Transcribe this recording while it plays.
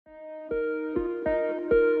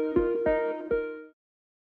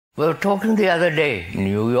We were talking the other day in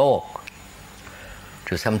New York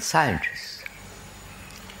to some scientists.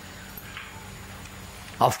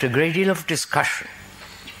 After a great deal of discussion,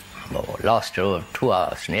 lasted over 2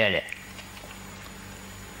 hours nearly,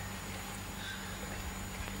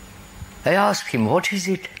 I asked him, what is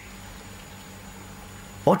it?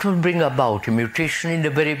 What will bring about a mutation in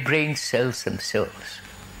the very brain cells themselves?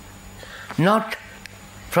 Not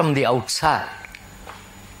from the outside.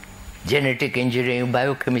 Genetic engineering,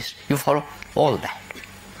 biochemistry, you follow? All that.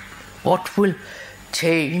 What will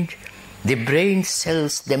change the brain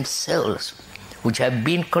cells themselves, which have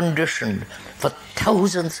been conditioned for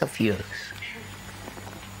thousands of years?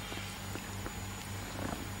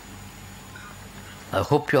 I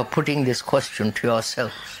hope you are putting this question to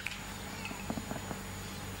yourselves.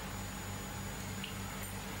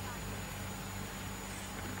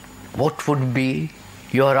 What would be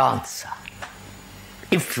your answer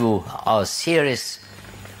if you are serious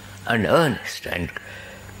and earnest and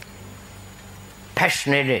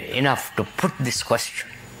passionate enough to put this question?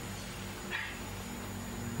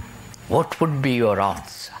 What would be your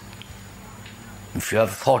answer if you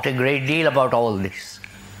have thought a great deal about all this?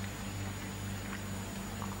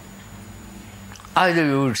 Either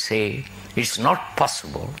you would say, it's not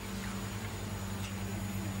possible,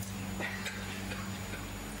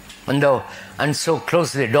 and so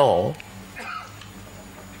close the door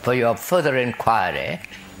for your further inquiry,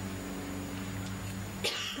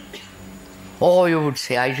 or you would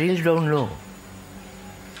say, I really don't know.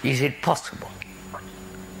 Is it possible?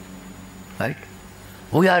 Right?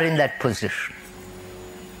 We are in that position.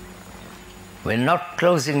 We're not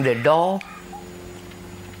closing the door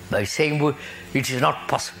by saying it is not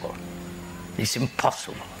possible. It's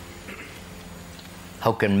impossible.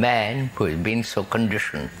 How can man, who has been so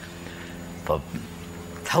conditioned for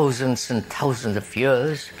thousands and thousands of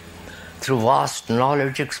years, through vast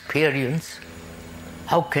knowledge, experience,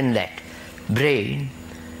 how can that brain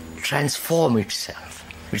transform itself?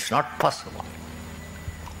 It's not possible.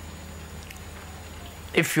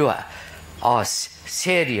 If you are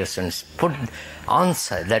serious and put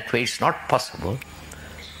answer that way, it's not possible,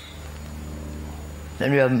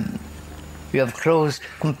 then you have closed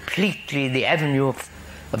completely the avenue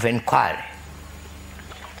of inquiry.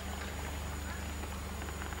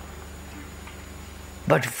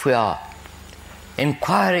 But if we are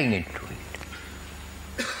inquiring into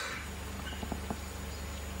it,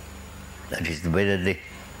 that is whether the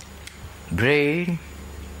brain,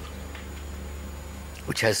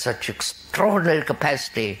 which has such extraordinary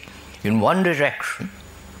capacity in one direction,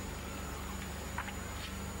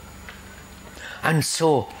 and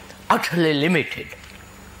so utterly limited,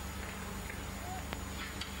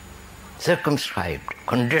 circumscribed,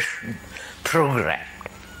 conditioned, programmed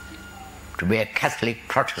to be a Catholic,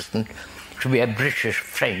 Protestant, to be a British,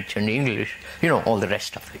 French and English, all the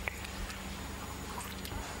rest of it.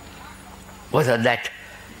 Whether that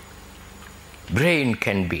brain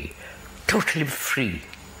can be totally free.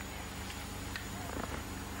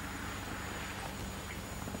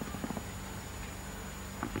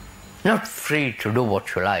 Not free to do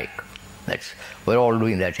what you like. We're all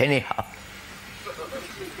doing that anyhow.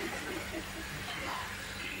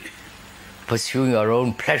 Pursuing our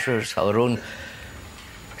own pleasures, our own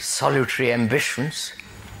solitary ambitions.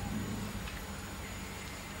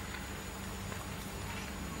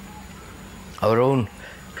 Our own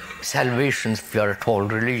salvations, if you are at all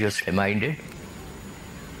religiously minded.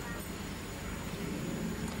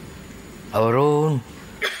 Our own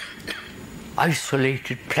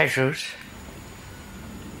isolated pleasures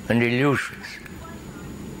and illusions.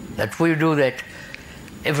 That we do that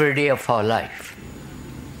every day of our life.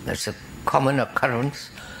 That's a common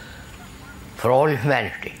occurrence for all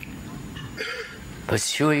humanity.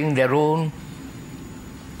 Pursuing their own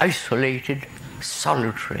isolated,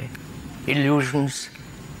 solitary illusions,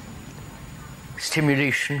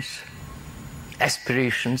 stimulations,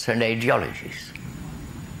 aspirations and ideologies.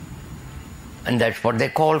 And that's what they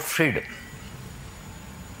call freedom.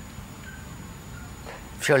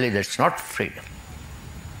 Surely that's not freedom.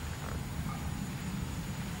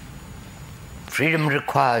 Freedom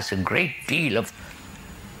requires a great deal of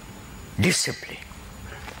discipline.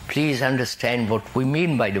 Please understand what we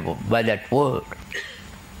mean by that word.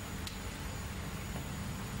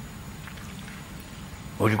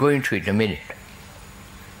 We'll go into it in a minute.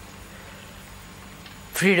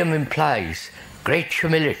 Freedom implies great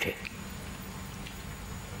humility.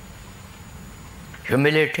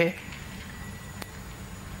 Humility,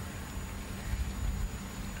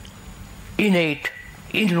 innate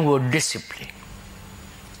inward discipline,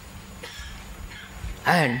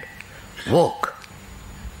 and work.